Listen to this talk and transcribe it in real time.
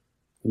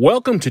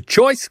Welcome to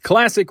Choice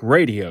Classic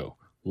Radio.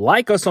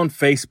 Like us on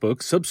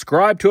Facebook,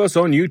 subscribe to us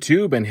on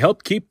YouTube, and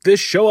help keep this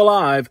show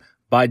alive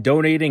by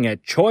donating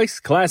at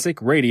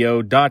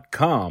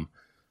choiceclassicradio.com.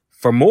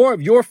 For more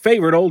of your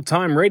favorite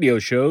old-time radio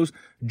shows,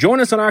 join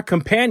us on our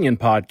companion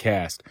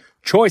podcast,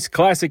 Choice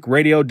Classic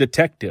Radio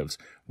Detectives,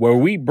 where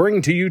we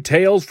bring to you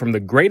tales from the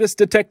greatest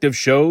detective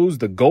shows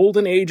the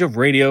golden age of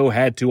radio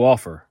had to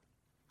offer.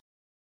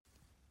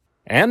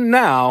 And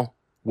now,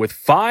 with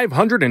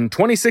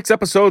 526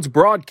 episodes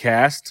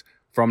broadcast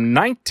from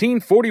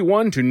 1941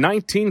 to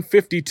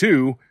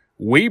 1952,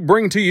 we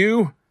bring to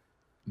you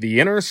The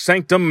Inner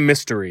Sanctum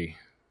Mystery.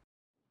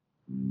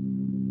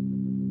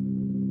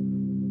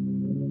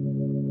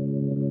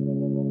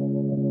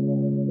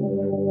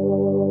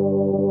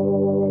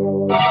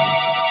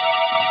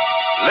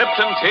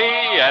 Lipton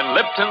Tea and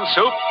Lipton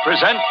Soup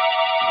present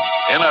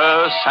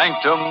Inner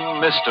Sanctum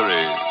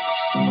Mysteries.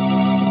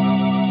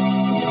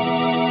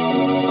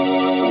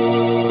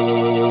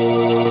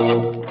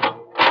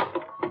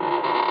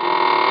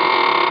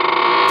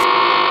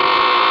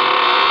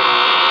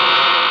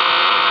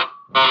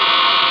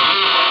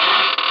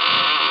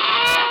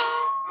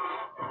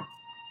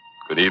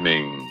 Good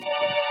evening,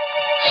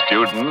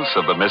 students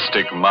of the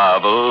mystic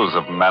marvels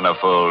of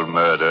manifold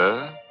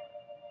murder.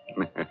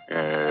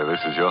 This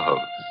is your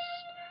host,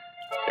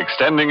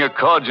 extending a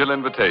cordial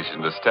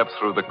invitation to step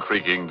through the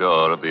creaking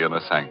door of the inner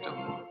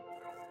sanctum,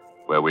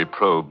 where we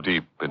probe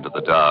deep into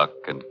the dark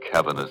and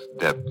cavernous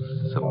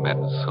depths of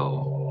men's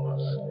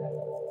souls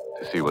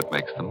to see what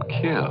makes them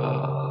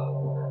kill.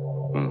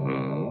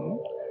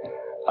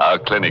 Our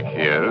clinic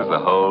here is the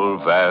whole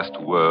vast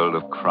world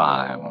of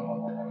crime.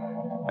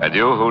 And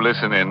you who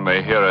listen in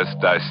may hear us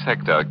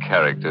dissect our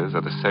characters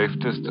at a safe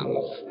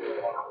distance.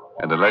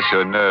 And unless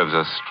your nerves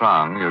are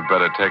strong, you'd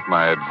better take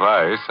my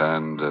advice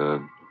and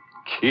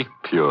keep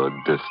your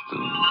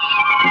distance.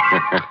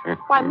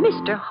 Why,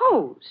 Mr.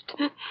 Host,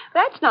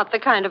 that's not the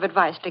kind of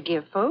advice to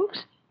give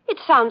folks. It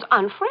sounds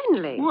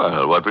unfriendly.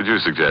 Well, what would you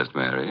suggest,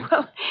 Mary?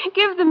 Well,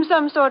 give them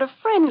some sort of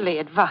friendly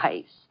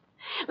advice.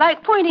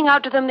 Like pointing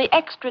out to them the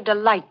extra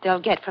delight they'll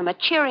get from a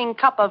cheering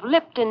cup of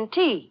Lipton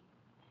tea.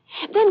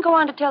 Then go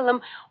on to tell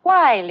them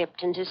why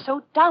Lipton's is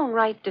so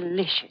downright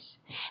delicious.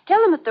 Tell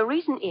them that the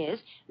reason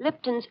is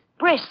Lipton's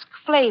brisk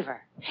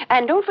flavor.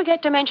 And don't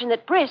forget to mention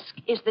that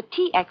brisk is the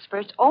tea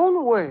expert's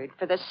own word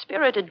for the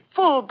spirited,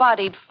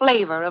 full-bodied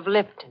flavor of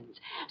Lipton's.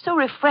 So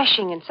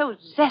refreshing and so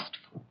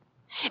zestful.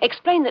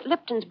 Explain that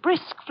Lipton's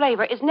brisk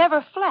flavor is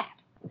never flat,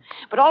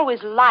 but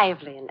always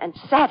lively and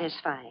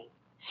satisfying.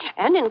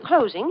 And in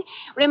closing,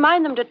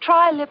 remind them to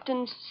try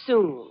Lipton's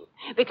soon,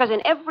 because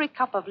in every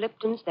cup of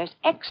Lipton's, there's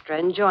extra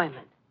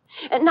enjoyment.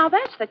 And now,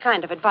 that's the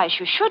kind of advice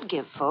you should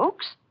give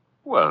folks.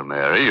 Well,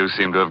 Mary, you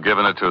seem to have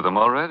given it to them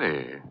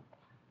already.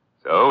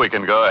 So we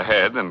can go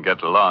ahead and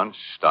get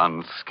launched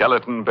on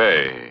Skeleton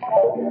Bay.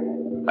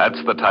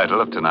 That's the title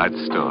of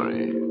tonight's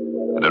story.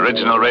 An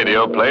original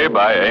radio play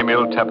by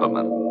Emil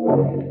Tepperman.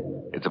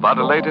 It's about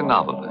a lady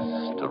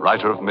novelist, a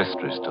writer of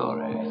mystery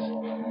stories.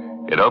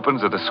 It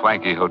opens at a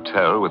swanky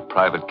hotel with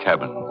private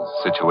cabins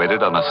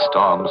situated on a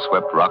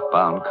storm-swept,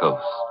 rock-bound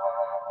coast.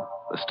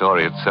 The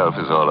story itself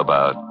is all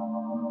about,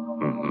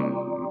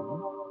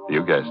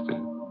 you guessed it,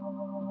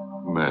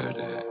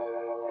 murder.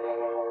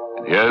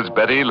 And here's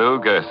Betty Lou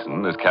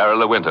Gerson as Carol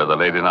De Winter, the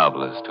lady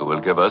novelist, who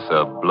will give us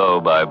a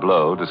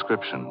blow-by-blow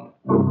description.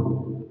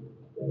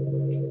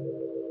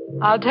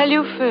 I'll tell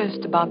you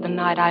first about the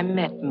night I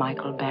met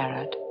Michael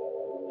Barrett.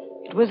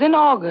 It was in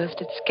August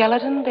at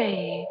Skeleton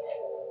Bay.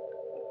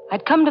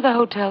 I'd come to the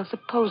hotel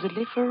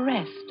supposedly for a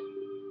rest.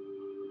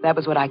 That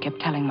was what I kept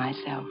telling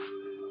myself.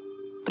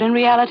 But in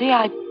reality,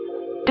 I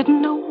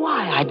didn't know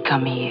why I'd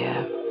come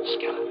here.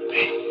 Skeleton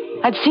Bay.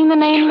 I'd seen the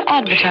name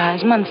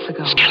advertised months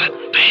ago.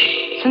 Skeleton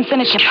Bay. Since then,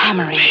 it kept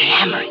hammering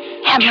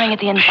at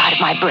the inside of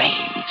my brain.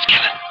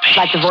 Skeleton Bay. It's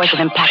like the voice of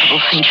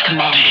implacable fate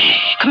commanding.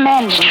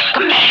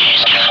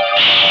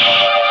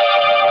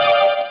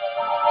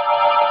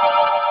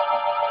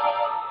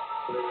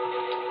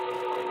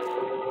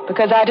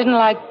 Because I didn't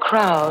like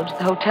crowds,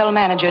 the hotel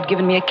manager had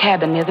given me a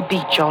cabin near the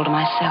beach all to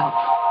myself.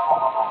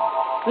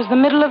 It was the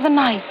middle of the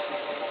night,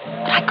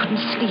 but I couldn't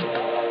sleep.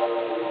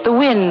 The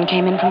wind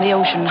came in from the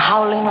ocean,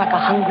 howling like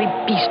a hungry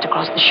beast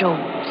across the shoals.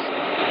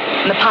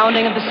 And the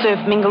pounding of the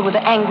surf mingled with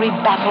the angry,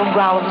 baffled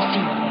growl of the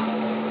sea.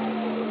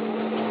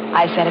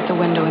 I sat at the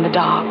window in the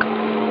dark,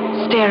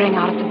 staring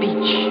out at the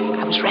beach.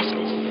 I was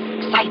restless,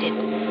 excited.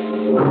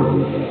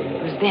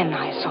 It was then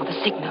I saw the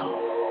signal.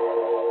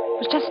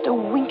 It was just a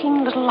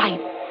winking little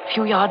light a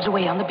few yards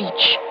away on the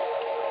beach.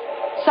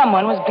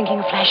 Someone was blinking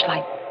a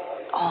flashlight.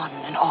 On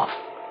and off.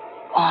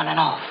 On and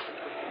off.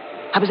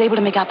 I was able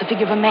to make out the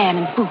figure of a man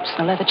in boots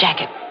and a leather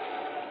jacket.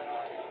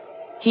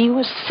 He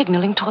was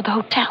signaling toward the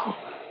hotel.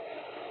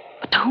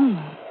 But to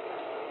whom?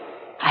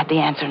 I had the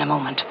answer in a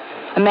moment.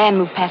 A man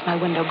moved past my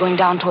window, going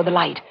down toward the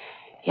light.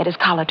 He had his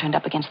collar turned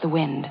up against the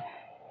wind,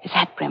 his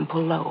hat brim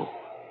pulled low.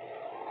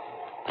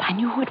 But I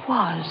knew who it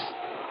was.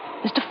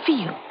 Mr.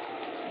 Field.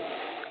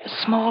 A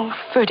small,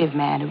 furtive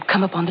man who'd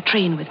come up on the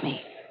train with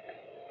me.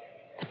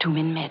 The two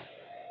men met.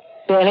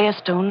 barely a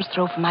stone's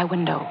throw from my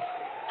window.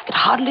 I could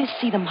hardly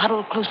see them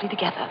huddled closely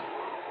together.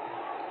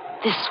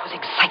 This was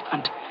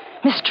excitement,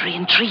 mystery,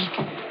 intrigue,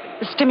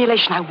 the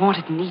stimulation I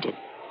wanted and needed.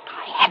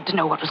 I had to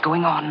know what was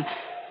going on.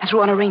 I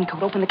threw on a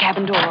raincoat, opened the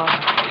cabin door.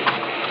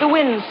 The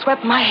wind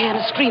swept my hair in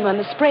a streamer, and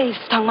the spray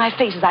stung my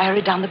face as I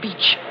hurried down the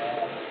beach.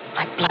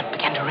 My blood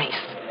began to race,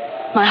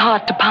 my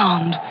heart to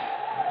pound.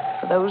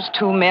 For those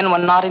two men were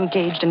not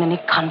engaged in any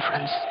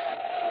conference.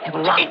 They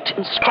were locked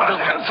in struggle.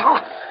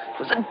 It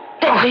was a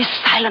deadly,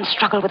 silent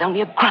struggle with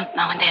only a grunt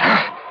now and then.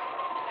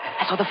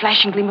 I saw the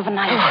flashing gleam of a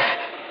knife,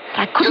 but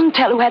I couldn't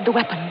tell who had the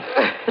weapon,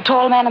 the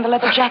tall man in the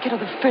leather jacket or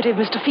the furtive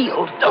Mr.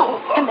 Field.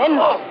 And then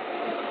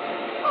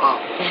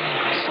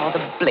I saw the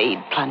blade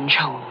plunge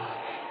home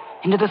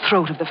into the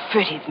throat of the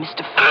furtive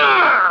Mr. Field.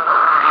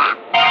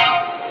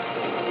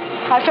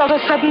 I felt a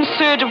sudden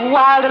surge of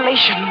wild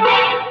elation.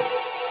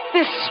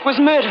 This was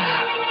murder.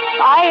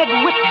 I had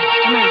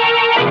witnessed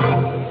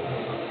murder.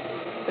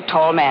 The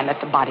tall man let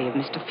the body of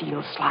Mr.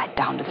 Field slide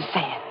down to the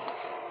sand.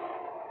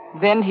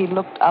 Then he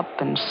looked up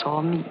and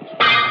saw me.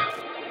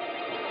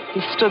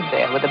 He stood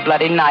there with a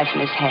bloody knife in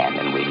his hand,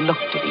 and we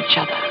looked at each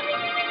other.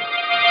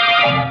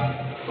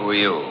 Who are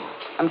you?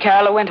 I'm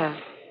Carola Winter.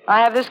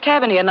 I have this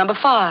cabin here, number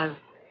 5.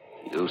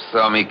 You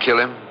saw me kill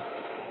him?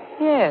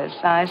 Yes,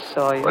 I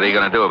saw you. What are you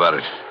going to do about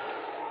it?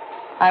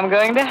 I'm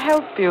going to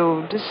help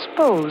you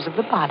dispose of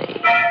the body. He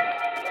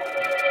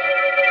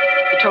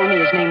told me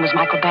his name was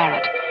Michael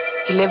Barrett.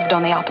 He lived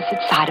on the opposite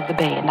side of the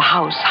bay in the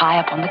house high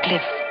up on the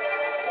cliff.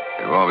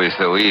 It won't be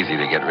so easy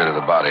to get rid of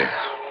the body.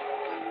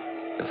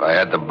 If I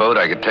had the boat,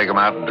 I could take him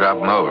out and drop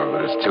him over,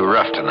 but it's too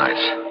rough tonight.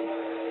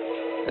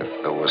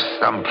 If there was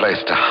some place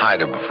to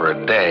hide him for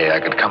a day, I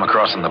could come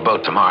across in the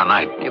boat tomorrow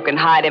night. You can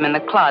hide him in the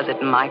closet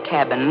in my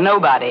cabin.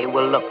 Nobody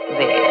will look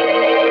there.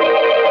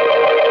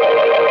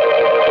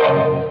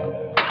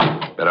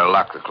 Better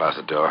lock the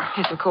closet door.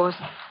 Yes, of course.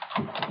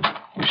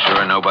 You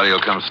sure nobody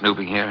will come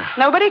snooping here?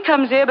 Nobody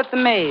comes here but the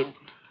maid.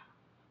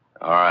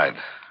 All right.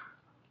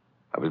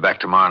 I'll be back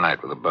tomorrow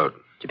night with a boat.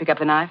 Did you pick up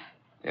the knife?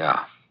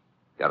 Yeah.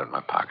 Got it in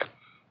my pocket.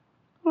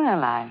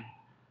 Well, I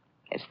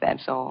guess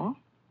that's all.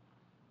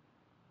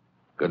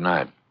 Good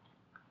night,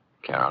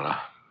 Carola.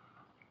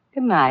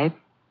 Good night,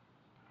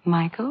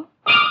 Michael.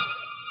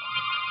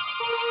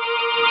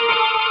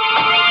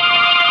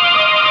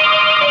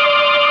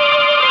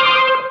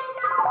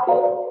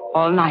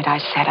 All night I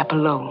sat up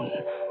alone,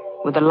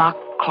 with the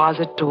locked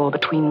closet door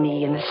between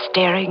me and the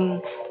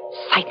staring,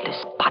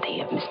 sightless body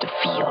of Mr.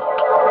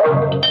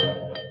 Field.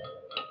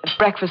 At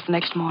breakfast the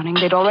next morning,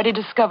 they'd already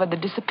discovered the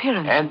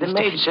disappearance And of the Mr.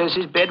 maid says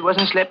his bed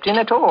wasn't slept in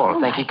at all.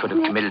 I think he could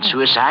have committed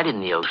suicide in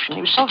the ocean.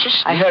 He was such a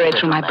sneaky I hurried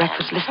through my little man.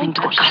 breakfast listening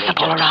to the Of course, gossip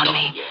they all just around don't.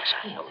 me. Yes,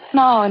 I know that.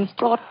 Now, in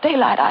broad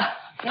daylight, I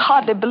could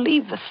hardly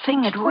believe the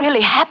thing had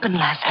really happened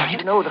last And night.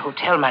 you know, the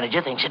hotel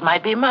manager thinks it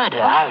might be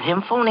murder. I heard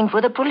him phoning for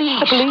the police.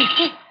 The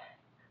police?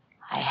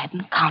 I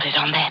hadn't counted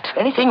on that.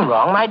 Anything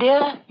wrong, my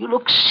dear? You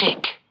look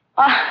sick.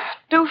 I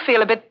do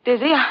feel a bit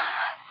dizzy. I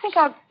think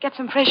I'll get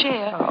some fresh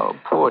air. Oh,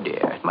 poor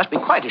dear. It must be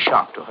quite a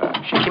shock to her.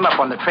 She came up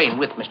on the train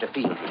with Mr.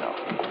 Field, you know.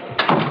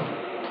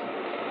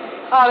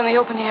 Out in the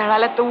open air, I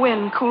let the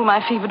wind cool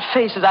my fevered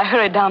face as I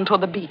hurried down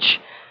toward the beach.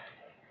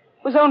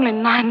 It was only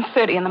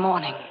 9:30 in the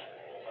morning.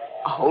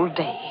 A whole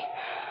day.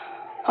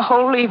 A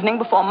whole evening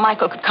before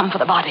Michael could come for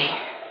the body.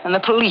 And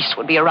the police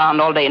would be around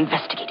all day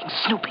investigating,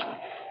 snooping.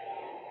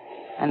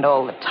 And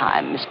all the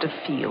time, Mr.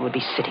 Field would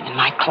be sitting in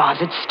my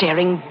closet,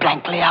 staring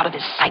blankly out of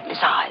his sightless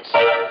eyes.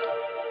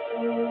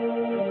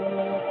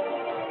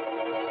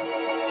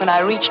 When I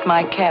reached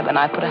my cabin,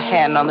 I put a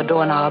hand on the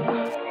doorknob.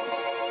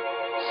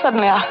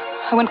 Suddenly,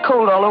 I went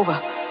cold all over.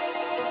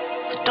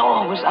 The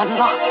door was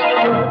unlocked.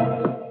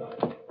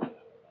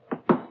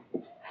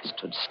 I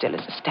stood still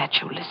as a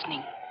statue,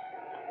 listening.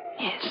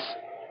 Yes,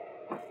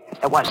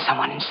 there was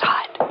someone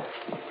inside.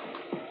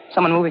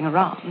 Someone moving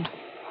around.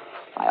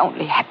 If I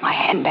only had my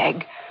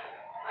handbag.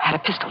 I had a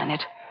pistol in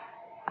it.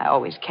 I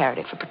always carried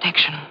it for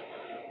protection.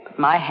 But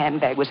my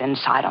handbag was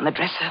inside on the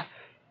dresser.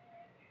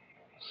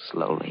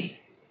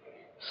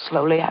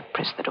 Slowly, I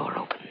pressed the door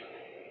open.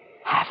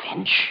 Half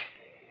inch,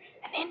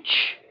 an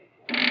inch.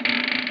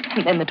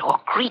 And then the door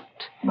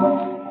creaked.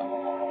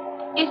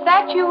 Is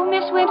that you,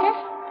 Miss Winter?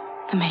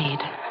 The maid.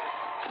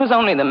 It was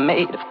only the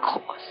maid, of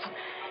course.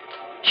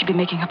 She'd be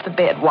making up the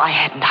bed. Why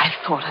hadn't I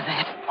thought of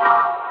that?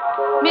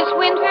 Miss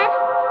Winter,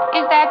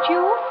 is that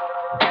you?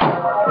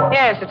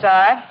 Yes, it's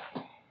I.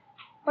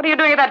 What are you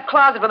doing in that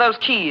closet with those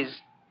keys?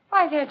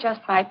 Why, they're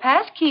just my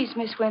pass keys,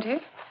 Miss Winter.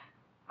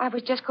 I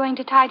was just going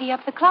to tidy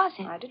up the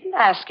closet. I didn't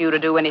ask you to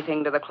do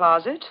anything to the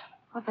closet.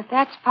 Well, but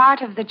that's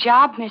part of the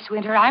job, Miss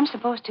Winter. I'm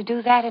supposed to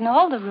do that in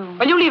all the rooms.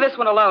 Well, you leave this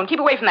one alone. Keep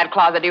away from that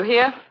closet, do you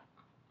hear?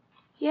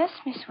 Yes,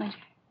 Miss Winter.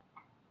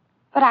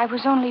 But I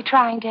was only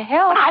trying to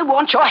help. When I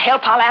want your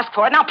help, I'll ask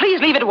for it. Now,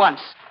 please leave at once.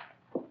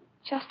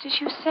 Just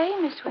as you say,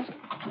 Miss Winter.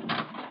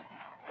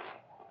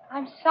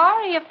 I'm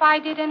sorry if I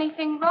did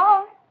anything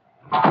wrong.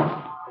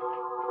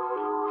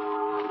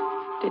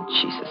 Did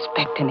she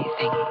suspect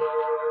anything?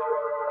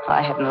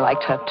 I hadn't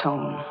liked her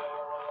tone.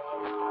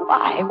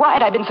 Why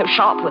had I been so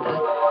sharp with her?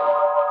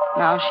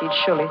 Now she'd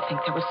surely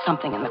think there was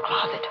something in the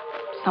closet.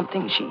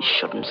 Something she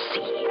shouldn't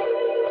see.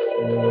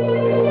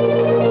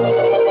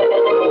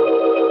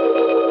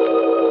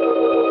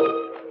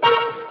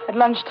 At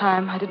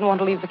lunchtime, I didn't want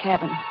to leave the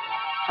cabin.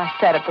 I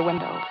sat at the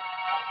window.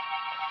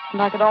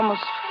 And I could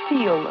almost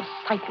feel the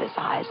sightless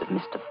eyes of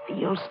Mr.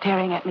 Field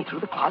staring at me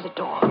through the closet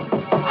door.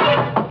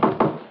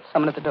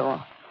 Someone at the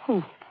door.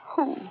 Who?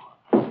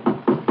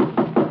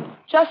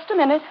 Just a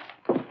minute.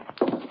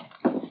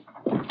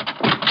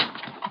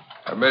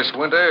 Miss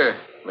Winter?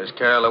 Miss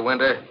Carolyn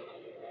Winter?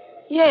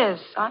 Yes,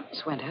 I'm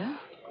Miss Winter.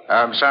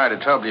 I'm sorry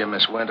to trouble you,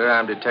 Miss Winter.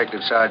 I'm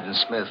Detective Sergeant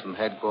Smith from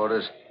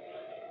headquarters.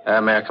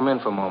 May I come in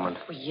for a moment?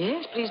 Well,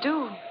 yes, please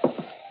do.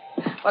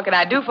 What can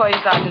I do for you,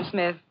 Sergeant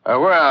Smith?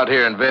 We're out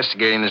here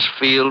investigating this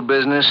Field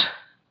business.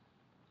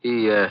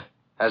 He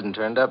hasn't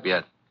turned up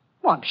yet.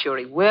 Well, I'm sure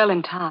he will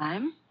in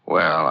time.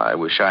 Well, I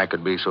wish I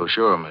could be so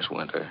sure, Miss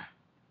Winter.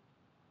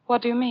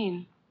 What do you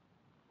mean?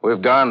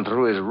 We've gone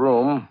through his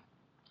room.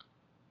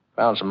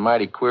 Found some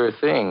mighty queer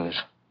things.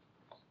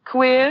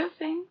 Queer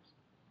things?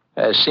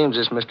 It seems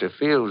this Mr.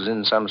 Field's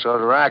in some sort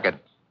of racket.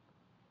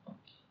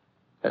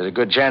 There's a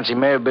good chance he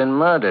may have been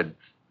murdered.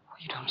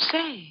 You don't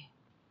say.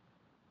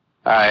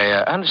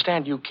 I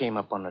understand you came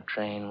up on the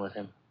train with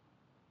him.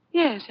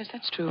 Yes,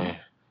 that's true. Yeah.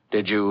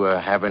 Did you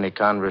have any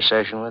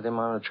conversation with him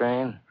on the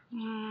train?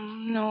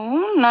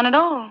 No, none at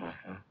all.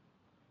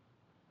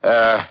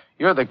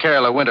 You're the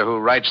Carolyn Winter who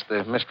writes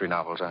the mystery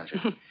novels, aren't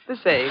you? The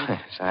same.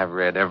 Yes, I've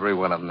read every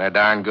one of them. They're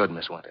darn good,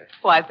 Miss Winter.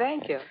 Why,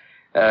 thank you.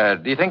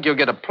 Do you think you'll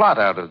get a plot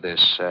out of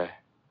this?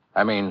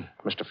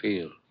 Mr.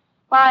 Field.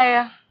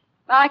 Why,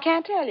 I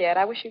can't tell yet.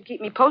 I wish you'd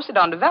keep me posted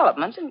on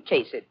developments in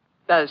case it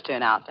does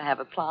turn out to have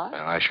a plot.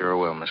 Well, I sure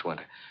will, Miss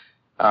Winter.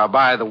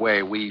 By the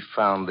way, we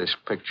found this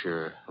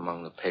picture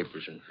among the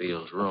papers in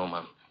Field's room.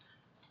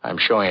 I'm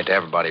showing it to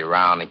everybody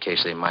around in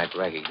case they might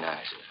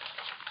recognize it.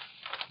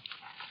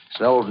 It's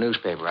an old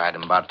newspaper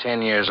item, about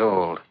 10 years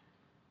old.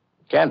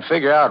 Can't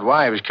figure out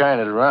why he was carrying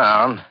it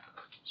around.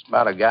 It's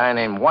about a guy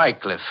named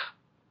Wycliffe.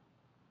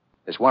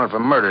 It's wanted for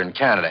murder in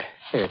Canada.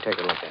 Here, take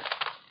a look at it.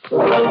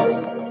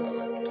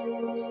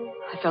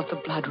 I felt the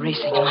blood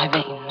racing in my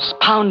veins,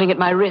 pounding at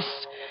my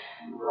wrists.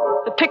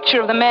 The picture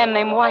of the man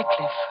named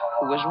Wycliffe,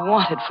 who was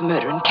wanted for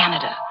murder in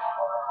Canada,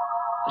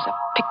 was a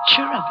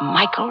picture of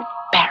Michael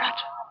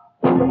Barrett.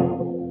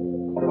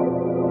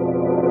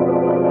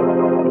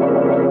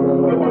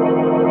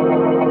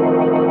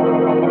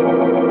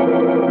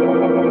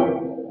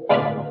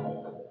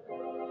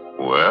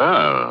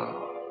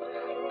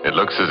 It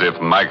looks as if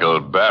Michael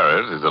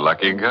Barrett is a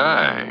lucky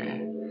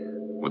guy,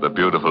 with a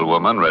beautiful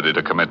woman ready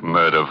to commit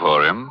murder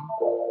for him.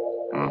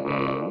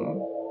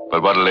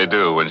 But what'll he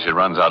do when she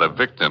runs out of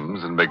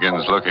victims and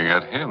begins looking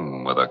at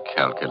him with a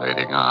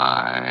calculating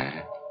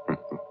eye?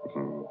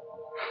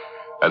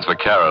 As for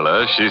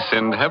Carola, she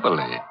sinned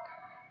heavily,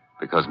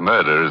 because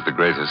murder is the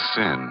greatest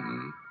sin.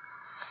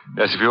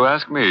 Yes, if you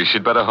ask me,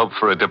 she'd better hope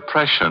for a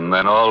depression,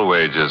 then all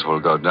wages will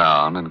go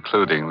down,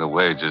 including the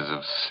wages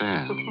of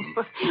sin.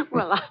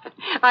 Well,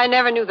 I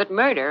never knew that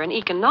murder and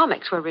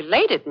economics were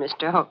related,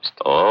 Mr. Host.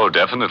 Oh,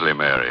 definitely,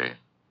 Mary.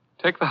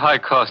 Take the high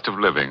cost of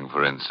living,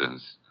 for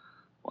instance.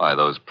 Why,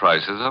 those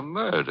prices are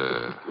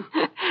murder.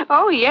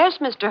 Oh, yes,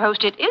 Mr.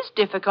 Host, it is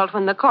difficult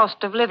when the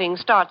cost of living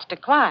starts to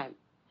climb.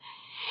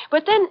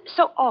 But then,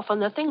 so often,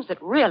 the things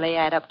that really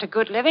add up to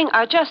good living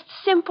are just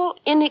simple,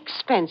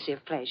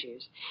 inexpensive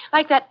pleasures.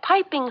 Like that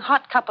piping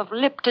hot cup of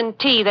Lipton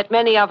tea that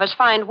many of us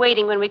find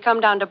waiting when we come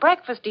down to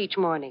breakfast each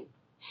morning.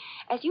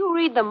 As you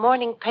read the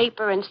morning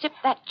paper and sip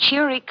that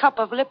cheery cup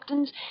of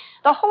Lipton's,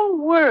 the whole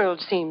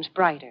world seems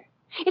brighter.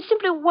 It's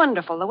simply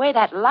wonderful the way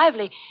that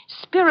lively,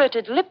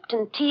 spirited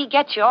Lipton tea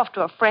gets you off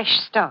to a fresh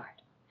start.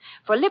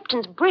 For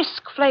Lipton's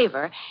brisk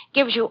flavor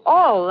gives you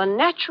all the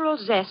natural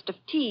zest of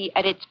tea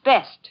at its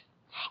best.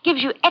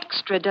 Gives you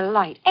extra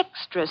delight,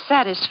 extra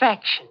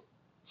satisfaction.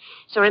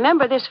 So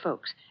remember this,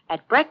 folks.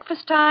 At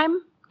breakfast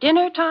time,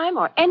 dinner time,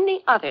 or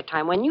any other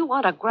time when you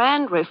want a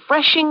grand,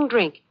 refreshing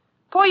drink,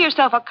 pour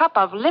yourself a cup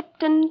of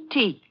Lipton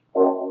tea.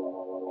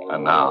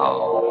 And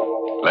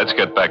now, let's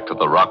get back to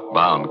the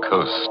rock-bound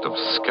coast of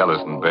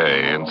Skeleton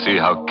Bay and see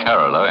how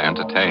Carola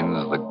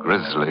entertains the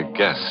grisly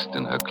guest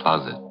in her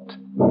closet.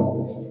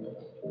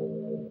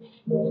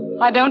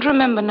 I don't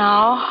remember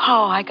now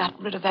how I got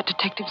rid of that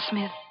Detective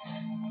Smith.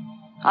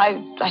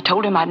 I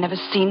told him I'd never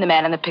seen the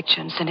man in the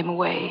picture and sent him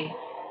away.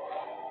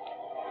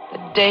 The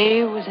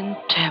day was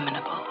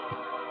interminable.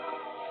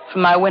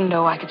 From my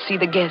window, I could see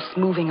the guests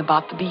moving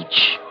about the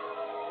beach,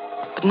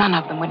 but none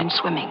of them went in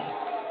swimming.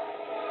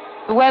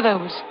 The weather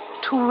was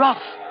too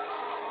rough.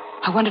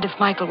 I wondered if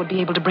Michael would be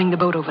able to bring the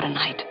boat over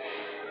tonight.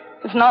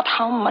 If not,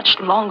 how much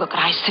longer could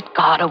I sit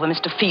guard over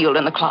Mr. Field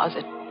in the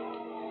closet?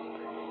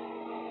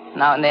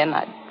 Now and then,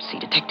 I'd see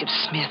Detective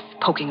Smith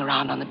poking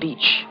around on the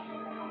beach.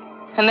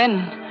 And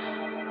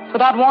then,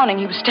 without warning,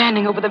 he was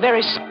standing over the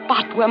very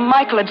spot where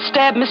Michael had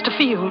stabbed Mr.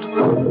 Field.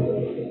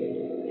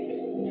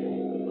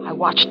 I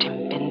watched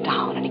him bend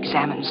down and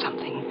examine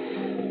something.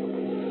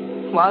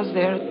 Was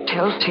there a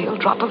telltale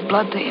drop of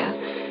blood there?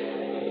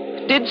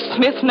 Did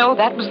Smith know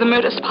that was the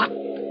murder spot?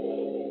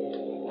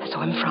 I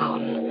saw him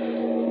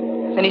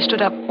frown. Then he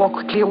stood up, walked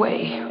quickly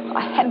away.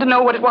 I had to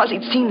know what it was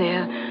he'd seen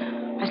there.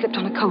 I slipped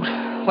on a coat,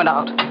 went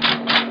out.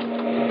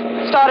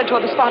 Started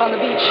toward the spot on the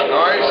beach.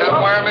 Going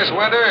somewhere, Miss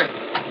Winter?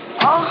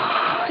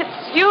 Oh,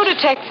 it's you,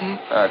 Detective.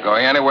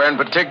 Going anywhere in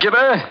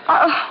particular?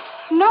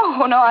 No,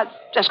 I'm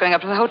just going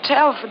up to the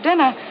hotel for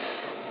dinner.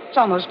 It's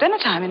almost dinner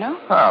time, you know.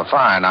 Oh,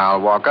 fine.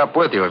 I'll walk up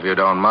with you if you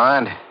don't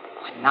mind.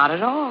 Not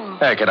at all.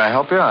 Hey, can I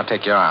help you? I'll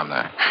take your arm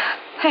there.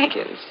 Thank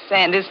you. The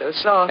sand is so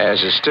soft.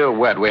 Yes, it's still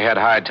wet. We had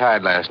high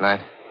tide last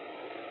night.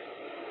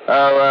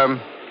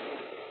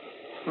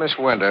 Miss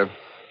Winter,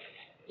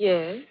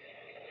 Yes?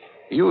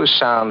 you a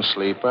sound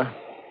sleeper?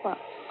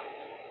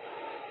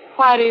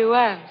 Why do you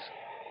ask?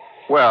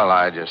 Well,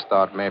 I just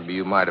thought maybe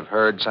you might have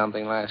heard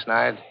something last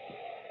night.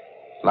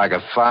 Like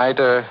a fight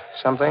or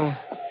something?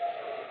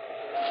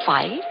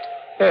 Fight?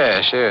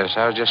 Yes.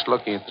 I was just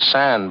looking at the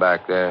sand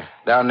back there,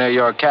 down near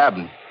your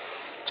cabin.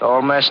 It's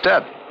all messed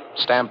up,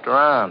 stamped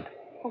around.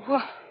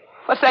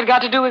 What's that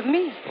got to do with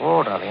me?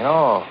 Oh, nothing at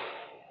all.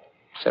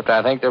 Except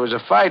I think there was a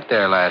fight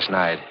there last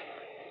night.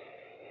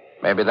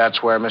 Maybe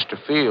that's where Mr.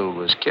 Field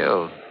was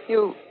killed.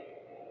 You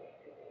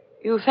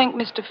think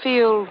Mr.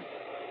 Field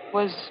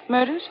was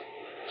murdered?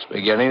 It's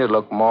beginning to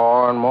look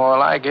more and more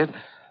like it,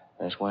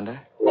 Miss Winter.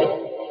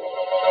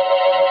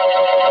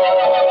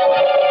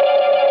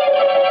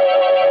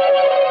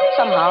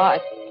 Somehow,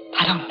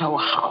 I don't know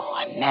how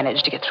I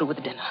managed to get through with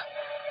the dinner.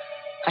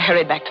 I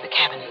hurried back to the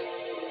cabin.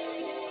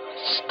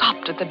 I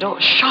stopped at the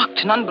door, shocked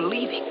and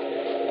unbelieving.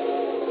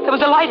 There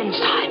was a light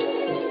inside.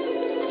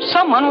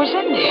 Someone was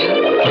in there.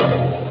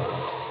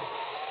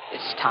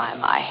 This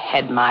time, I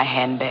had my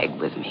handbag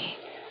with me.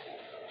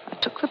 I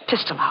took the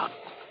pistol out.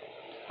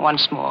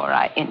 Once more,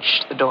 I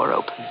inched the door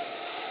open.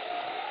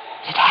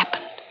 It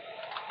happened.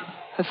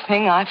 The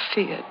thing I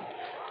feared.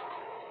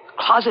 The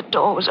closet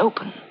door was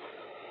open.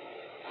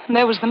 And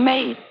there was the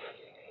maid,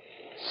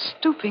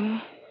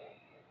 stooping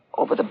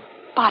over the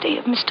body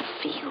of Mr.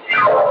 Field.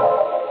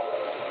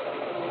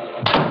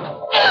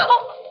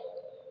 Oh!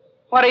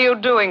 What are you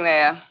doing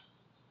there?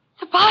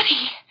 The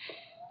body.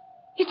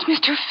 It's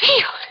Mr.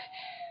 Field.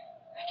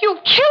 You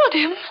killed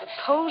him.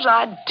 Suppose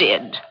I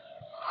did.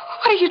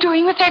 What are you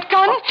doing with that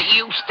gun? What do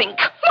you think?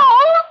 No!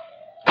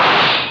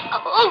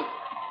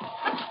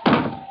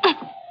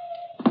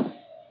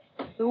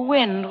 The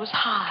wind was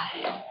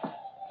high,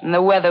 and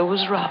the weather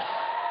was rough.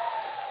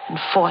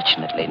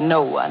 Unfortunately,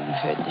 no one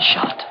heard the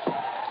shot.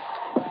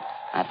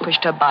 I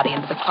pushed her body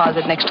into the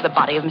closet next to the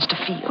body of Mr.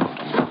 Field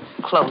and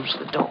closed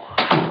the door.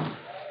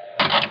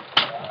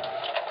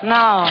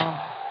 Now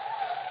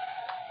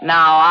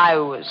I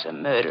was a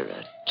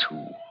murderer,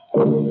 too.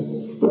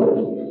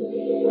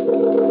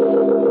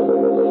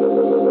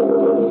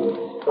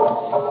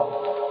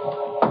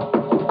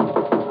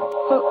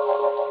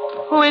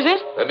 Who is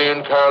it? Let me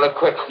in, Carla,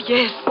 quick.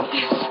 Yes.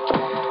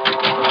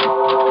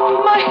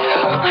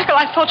 Michael,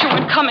 I thought you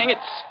weren't coming.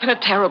 It's been a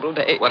terrible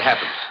day. What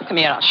happened? Come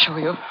here, I'll show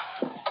you.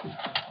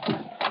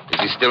 Is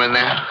he still in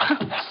there?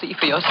 See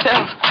for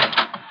yourself.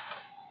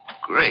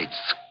 Great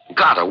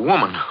Scott, a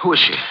woman. Who is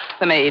she?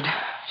 The maid.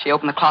 She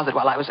opened the closet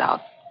while I was out.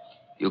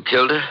 You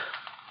killed her?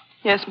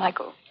 Yes,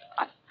 Michael.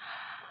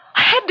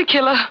 I had to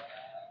kill her.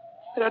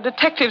 There are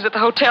detectives at the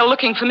hotel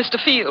looking for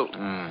Mr. Field.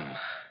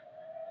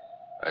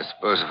 I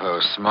suppose if I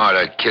was smart,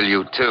 I'd kill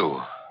you,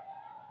 too.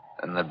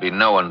 Then there'd be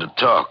no one to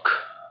talk.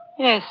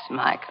 Yes,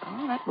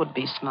 Michael, that would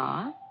be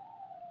smart.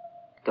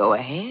 Go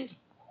ahead.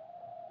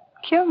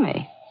 Kill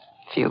me,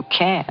 if you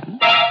can.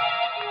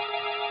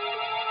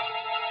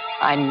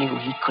 I knew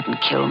he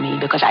couldn't kill me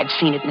because I'd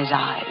seen it in his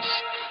eyes.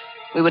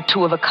 We were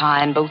two of a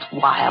kind, both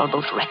wild,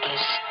 both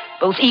reckless,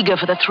 both eager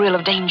for the thrill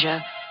of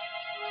danger.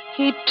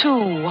 He,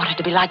 too, wanted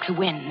to be like the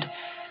wind.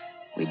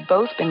 We'd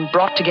both been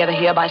brought together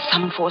here by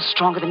some force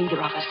stronger than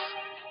either of us.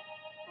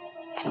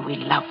 And we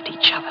loved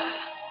each other.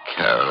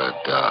 Carla,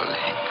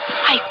 darling.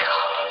 Michael.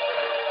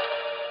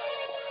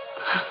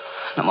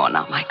 No more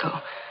now, Michael.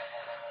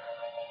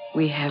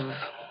 We have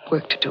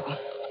work to do.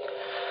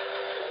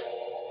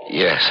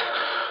 Yes.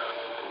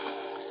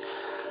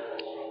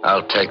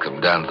 I'll take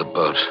them down to the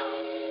boat.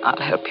 I'll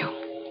help you.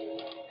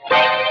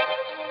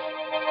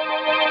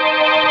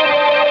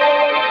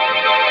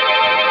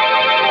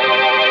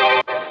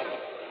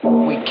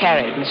 We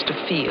carried Mr.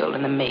 Field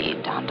and the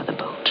maid down to the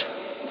boat.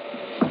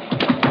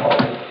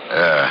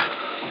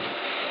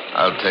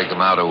 I'll take them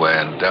out away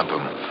and dump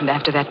them. And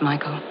after that,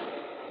 Michael?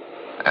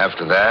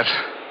 After that,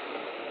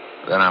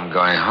 then I'm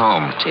going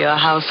home. To your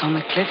house on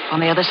the cliff on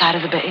the other side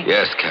of the bay?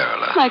 Yes,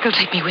 Carola. Michael,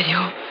 take me with you.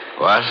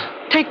 What?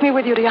 Take me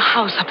with you to your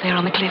house up there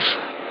on the cliff.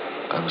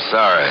 I'm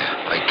sorry.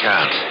 I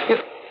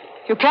can't.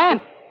 You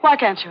can't? Why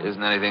can't you?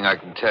 Isn't anything I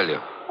can tell you.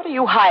 What are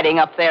you hiding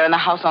up there in the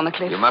house on the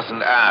cliff? You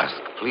mustn't ask.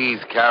 Please,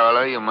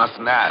 Carola, you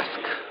mustn't ask.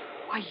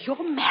 Why,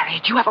 you're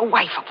married. You have a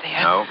wife up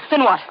there. No.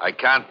 Then what? I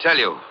can't tell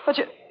you. But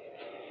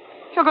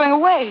you're going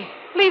away,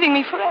 leaving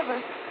me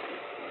forever.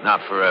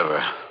 Not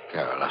forever,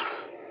 Carola.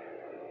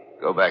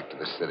 Go back to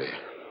the city.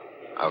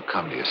 I'll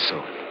come to you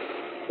soon.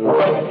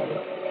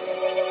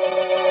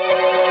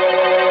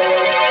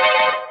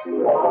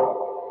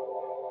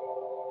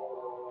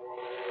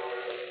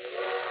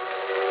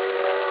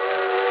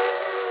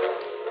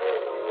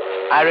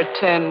 I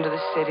returned to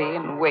the city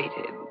and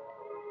waited.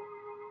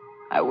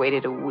 I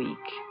waited a week,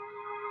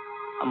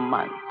 a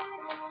month.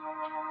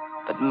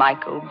 But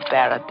Michael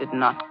Barrett did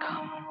not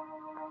come.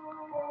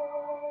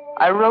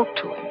 I wrote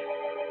to him,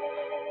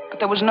 but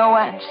there was no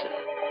answer.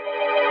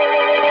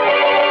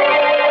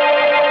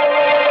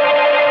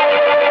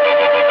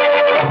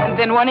 And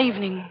then one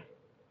evening,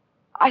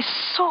 I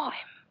saw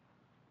him.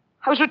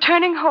 I was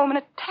returning home in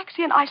a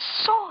taxi, and I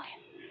saw him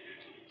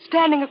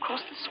standing across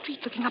the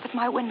street looking up at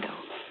my window.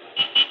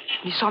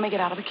 And he saw me get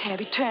out of the cab.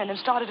 He turned and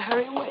started to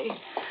hurry away.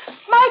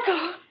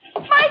 Michael!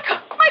 Michael!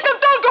 Michael,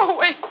 don't go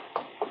away!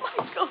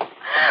 Michael!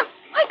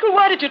 Michael,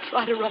 why did you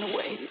try to run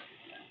away?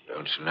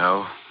 Don't you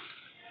know?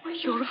 Well,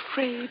 you're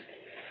afraid.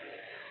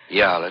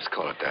 Yeah, let's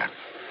call it that.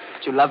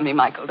 But you love me,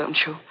 Michael, don't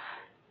you?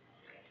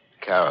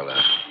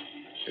 Carola,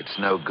 it's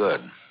no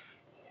good.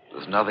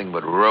 There's nothing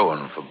but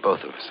ruin for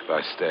both of us if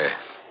I stay.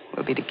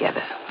 We'll be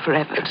together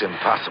forever. It's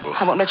impossible.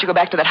 I won't let you go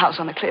back to that house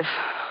on the cliff.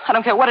 I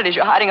don't care what it is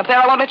you're hiding up there.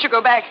 I won't let you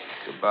go back.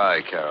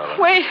 Goodbye,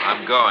 Carola. Wait.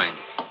 I'm going.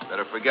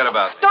 Better forget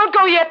about it. Don't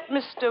go yet,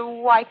 Mr.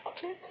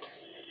 Whitecliff.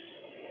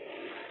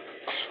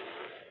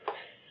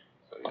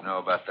 So you know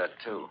about that,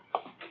 too.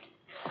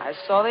 I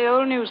saw the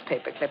old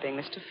newspaper clipping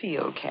Mr.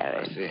 Field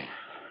carried. I see.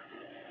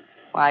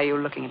 Why are you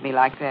looking at me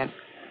like that?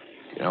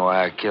 Do you know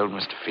why I killed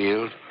Mr.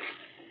 Field?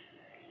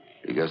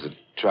 Because it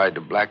tried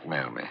to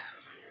blackmail me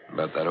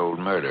about that old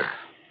murder.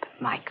 But,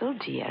 Michael,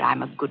 dear,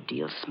 I'm a good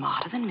deal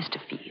smarter than Mr.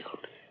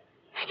 Field.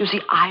 You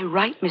see, I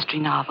write mystery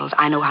novels.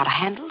 I know how to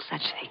handle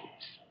such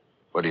things.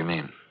 What do you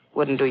mean?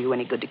 Wouldn't do you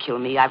any good to kill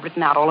me. I've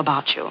written out all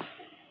about you.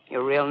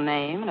 Your real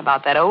name and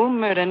about that old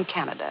murder in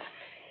Canada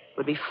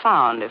would be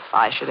found if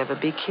I should ever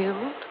be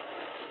killed.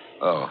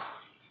 Oh.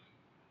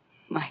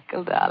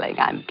 Michael, darling,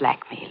 I'm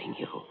blackmailing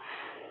you.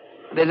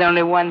 There's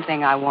only one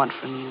thing I want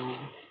from you.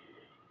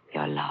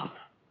 Your love.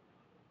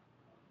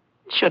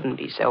 It shouldn't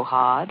be so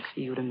hard for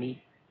you to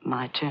meet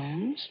my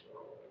terms.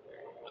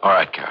 All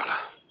right, Carola.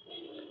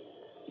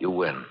 You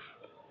win.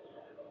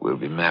 We'll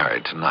be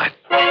married tonight.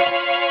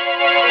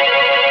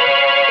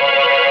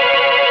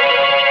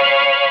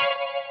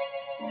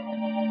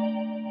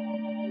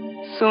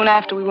 Soon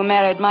after we were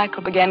married,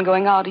 Michael began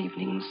going out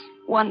evenings.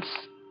 Once,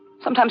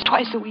 sometimes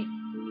twice a week.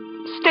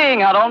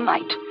 Staying out all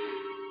night.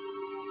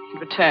 He'd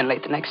return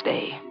late the next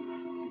day.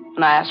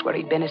 When I asked where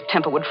he'd been, his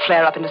temper would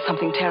flare up into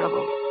something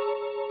terrible.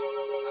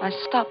 I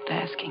stopped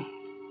asking,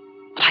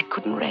 but I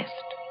couldn't rest.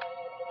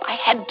 I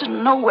had to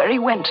know where he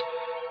went.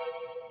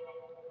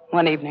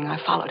 One evening, I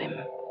followed him.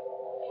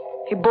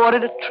 He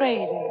boarded a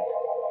train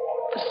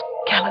for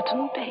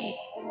Skeleton Bay.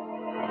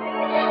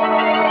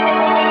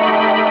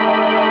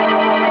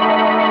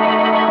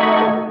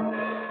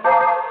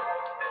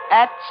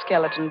 At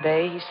Skeleton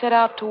Bay, he set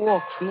out to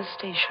walk from the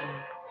station,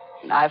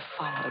 and I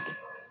followed.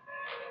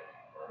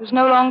 It was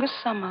no longer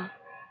summer.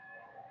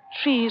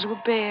 Trees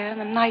were bare,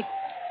 and the night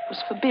was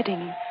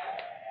forbidding.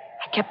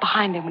 I kept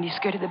behind him when he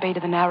skirted the bay to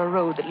the narrow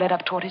road that led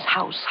up toward his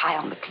house high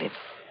on the cliff.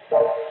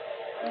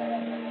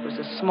 It was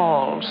a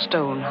small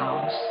stone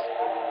house,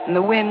 and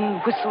the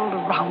wind whistled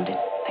around it,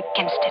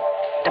 against it,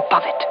 and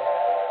above it.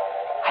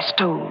 I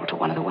stole to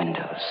one of the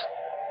windows.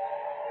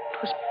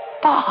 It was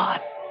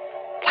barred,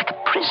 like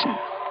a prison.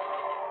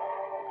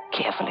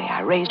 Carefully,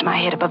 I raised my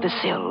head above the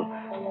sill,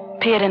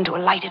 peered into a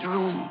lighted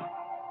room.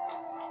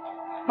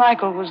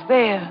 Michael was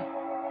there,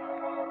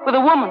 with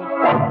a woman.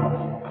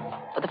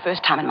 For the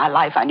first time in my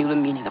life, I knew the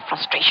meaning of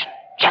frustration,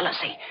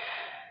 jealousy.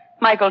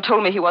 Michael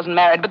told me he wasn't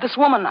married, but this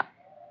woman,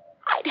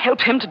 I'd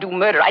helped him to do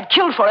murder. I'd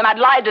killed for him. I'd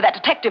lied to that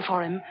detective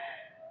for him.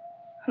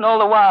 And all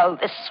the while,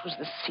 this was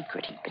the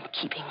secret he'd been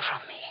keeping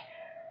from me.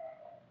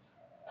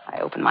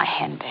 I opened my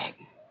handbag.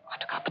 I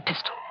took out the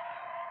pistol.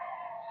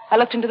 I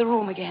looked into the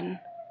room again.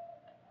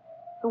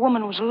 The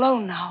woman was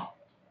alone now.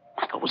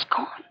 Michael was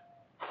gone.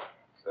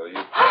 So you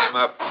came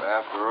up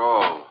after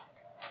all,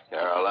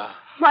 Carola.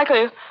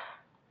 Michael,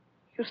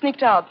 you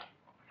sneaked out.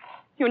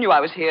 You knew I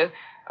was here.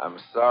 I'm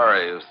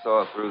sorry you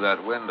saw through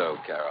that window,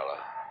 Carola.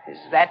 Is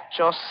that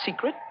your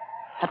secret?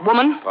 That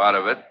woman? Part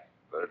of it,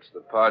 but it's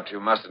the part you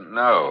mustn't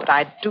know. But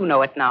I do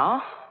know it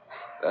now.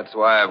 That's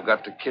why I've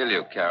got to kill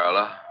you,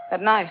 Carola.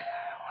 That knife.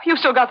 You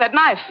still got that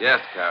knife? Yes,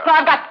 Carola. But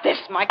I've got this,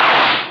 Michael.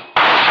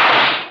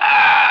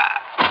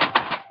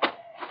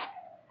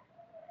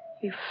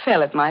 He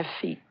fell at my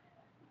feet.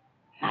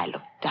 And I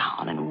looked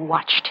down and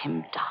watched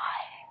him die.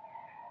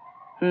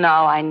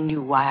 Now I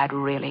knew why I'd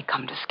really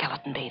come to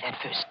Skeleton Bay that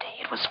first day.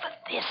 It was for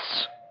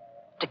this.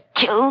 To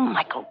kill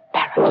Michael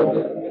Barrett.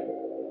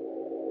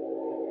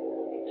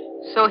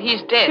 So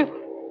he's dead.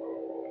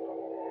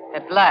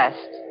 At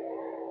last.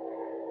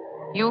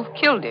 You've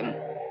killed him.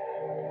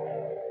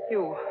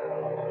 You,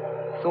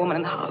 the woman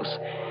in the house.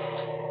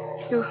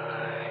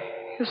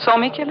 You saw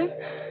me kill him?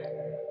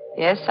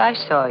 Yes, I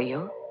saw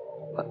you.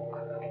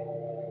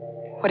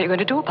 What are you going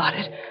to do about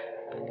it?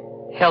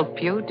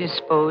 Help you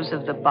dispose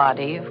of the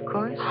body, of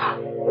course.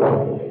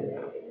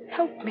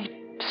 Help me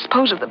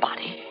dispose of the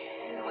body.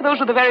 Well, those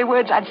were the very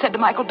words I'd said to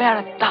Michael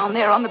Barrett down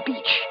there on the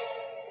beach.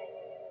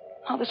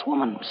 Now this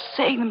woman was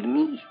saying them to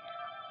me.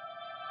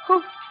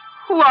 Who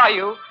Who are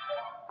you?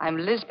 I'm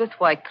Lisbeth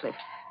Wycliffe.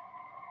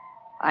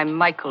 I'm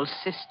Michael's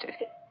sister.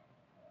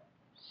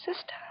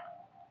 Sister?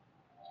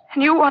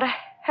 And you want to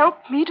help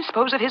me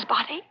dispose of his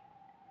body?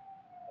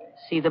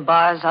 See the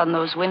bars on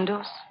those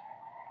windows?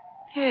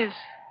 Yes.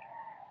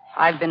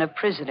 I've been a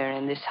prisoner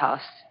in this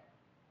house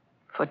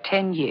for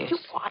 10 years. You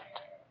what?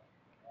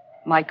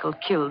 Michael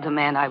killed the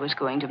man I was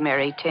going to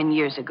marry 10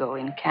 years ago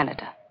in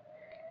Canada.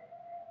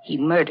 He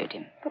murdered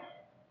him. But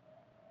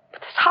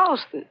this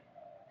house, this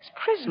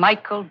prison...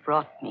 Michael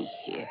brought me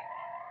here.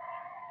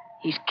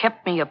 He's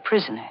kept me a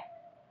prisoner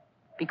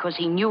because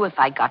he knew if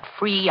I got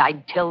free,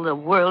 I'd tell the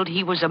world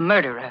he was a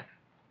murderer.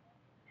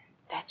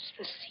 That's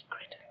the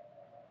secret.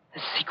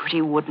 The secret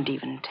he wouldn't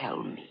even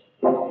tell me.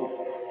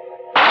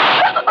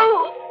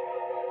 Oh!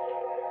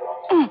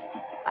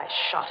 I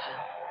shot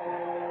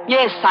her.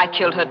 Yes, I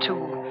killed her,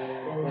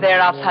 too. There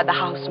outside the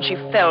house, and she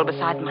fell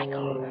beside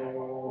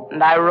Michael.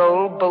 And I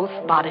rolled both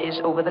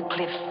bodies over the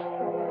cliff,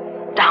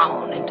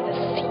 down into the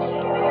sea.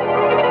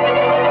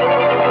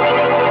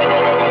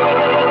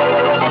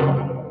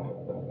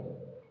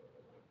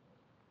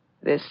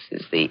 This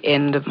is the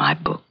end of my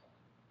book.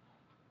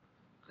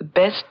 The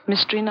best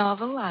mystery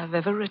novel I've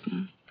ever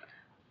written.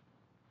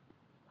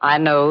 I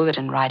know that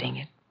in writing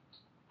it,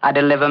 I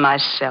deliver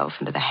myself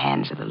into the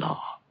hands of the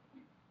law.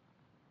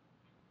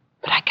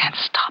 But I can't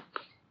stop.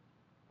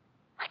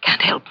 I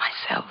can't help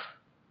myself.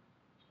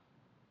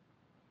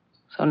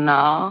 So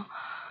now,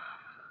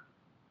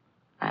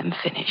 I'm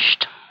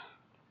finished.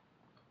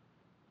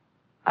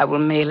 I will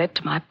mail it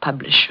to my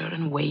publisher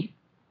and wait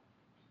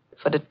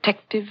for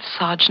Detective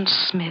Sergeant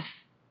Smith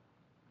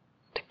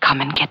to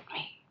come and get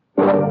me.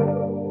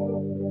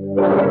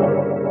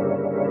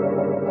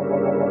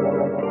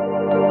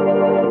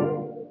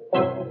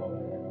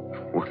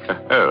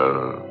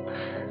 Well,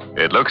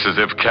 it looks as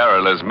if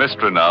Carola's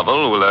mystery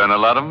novel will earn a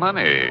lot of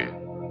money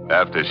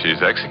after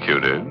she's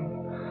executed.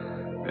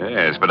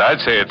 Yes, but I'd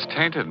say it's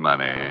tainted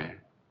money.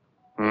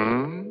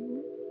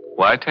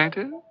 Why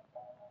tainted?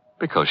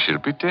 Because she'll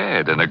be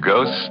dead, and a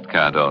ghost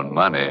can't own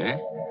money.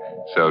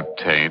 So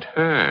taint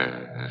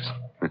hers.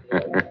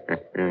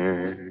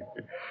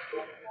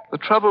 The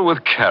trouble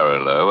with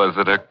Carola was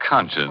that her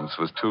conscience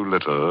was too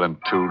little and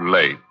too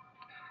late.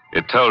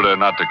 It told her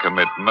not to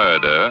commit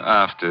murder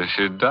after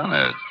she'd done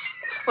it.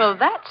 Well,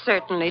 that's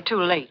certainly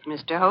too late,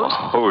 Mr. Host.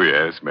 Oh,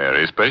 yes,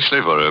 Mary,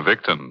 especially for her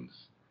victims.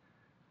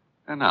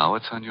 And now,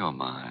 what's on your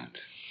mind?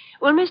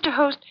 Well, Mr.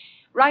 Host,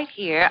 right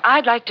here,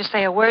 I'd like to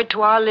say a word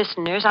to our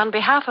listeners on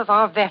behalf of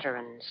our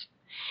veterans.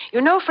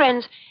 You know,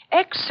 friends,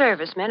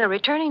 ex-servicemen are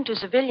returning to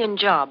civilian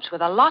jobs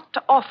with a lot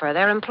to offer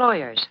their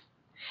employers.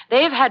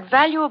 They've had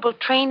valuable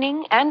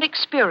training and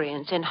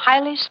experience in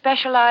highly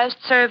specialized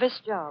service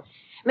jobs.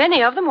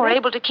 Many of them were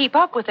able to keep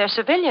up with their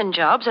civilian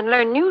jobs and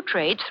learn new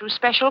trades through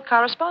special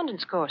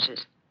correspondence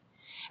courses.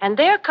 And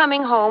they're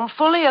coming home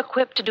fully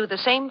equipped to do the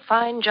same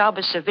fine job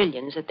as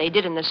civilians that they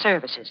did in the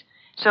services.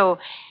 So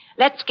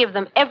let's give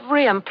them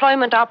every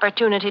employment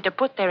opportunity to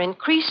put their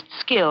increased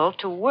skill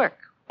to work.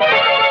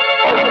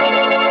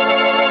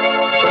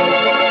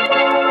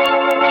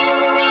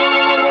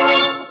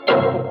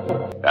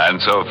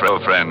 And so,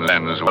 friend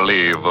Lenz will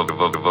leave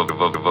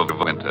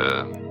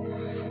winter.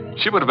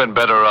 She would have been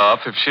better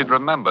off if she'd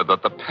remembered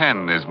that the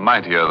pen is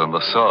mightier than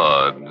the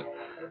sword.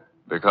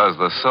 Because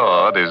the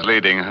sword is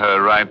leading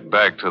her right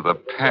back to the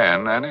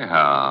pen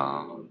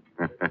anyhow.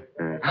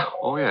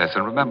 Oh, yes,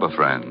 and remember,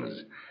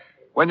 friends,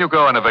 when you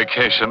go on a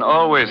vacation,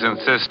 always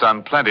insist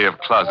on plenty of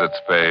closet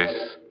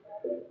space.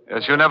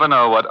 As you never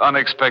know what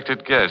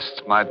unexpected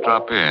guests might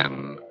drop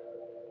in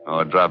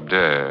or drop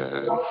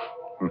dead.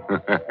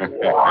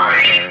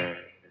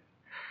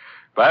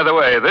 By the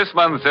way, this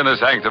month's Inner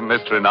Sanctum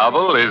mystery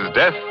novel is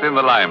Death in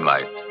the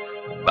Limelight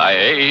by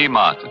A.E.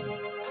 Martin.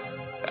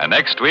 And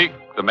next week,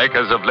 the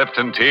makers of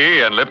Lipton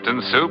Tea and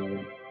Lipton Soup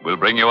will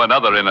bring you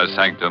another Inner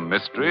Sanctum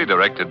mystery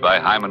directed by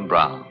Hyman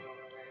Brown.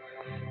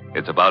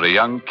 It's about a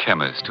young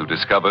chemist who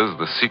discovers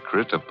the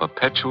secret of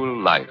perpetual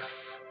life.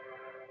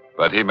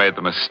 But he made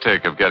the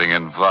mistake of getting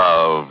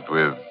involved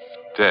with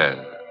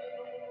death.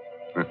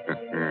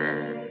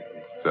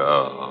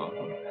 So,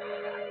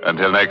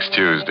 until next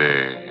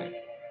Tuesday,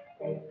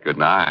 good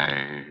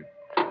night.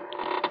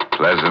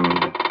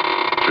 Pleasant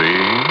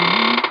dreams.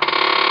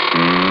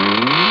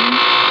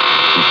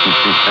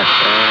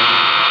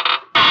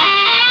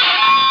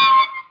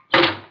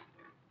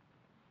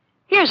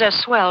 Here's a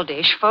swell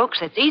dish, folks,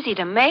 that's easy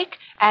to make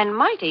and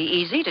mighty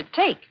easy to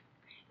take.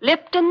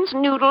 Lipton's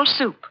Noodle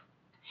Soup.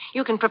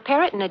 You can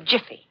prepare it in a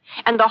jiffy,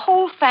 and the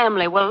whole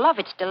family will love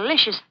its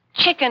delicious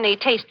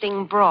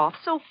chickeny-tasting broth,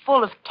 so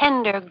full of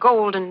tender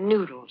golden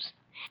noodles.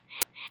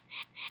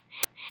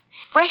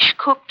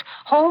 Fresh-cooked,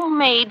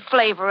 homemade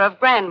flavor of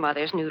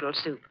grandmother's noodle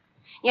soup.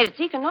 Yet it's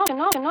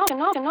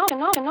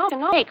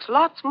makes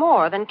lots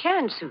more than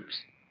canned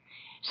soups.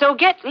 So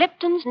get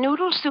Lipton's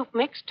Noodle Soup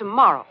Mix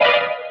tomorrow.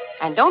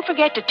 And don't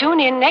forget to tune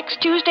in next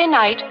Tuesday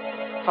night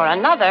for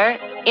another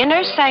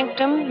Inner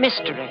Sanctum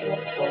Mystery.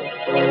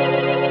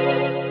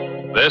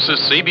 This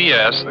is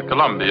CBS, the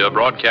Columbia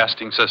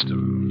Broadcasting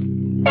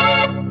System.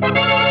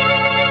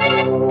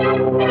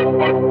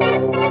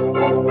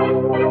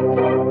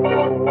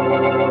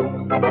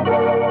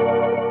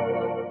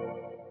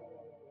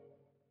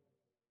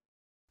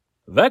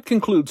 That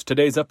concludes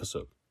today's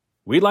episode.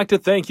 We'd like to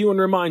thank you and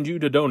remind you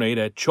to donate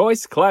at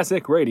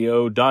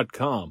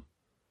choiceclassicradio.com.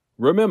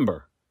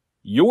 Remember,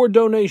 your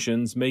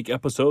donations make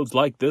episodes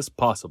like this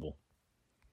possible.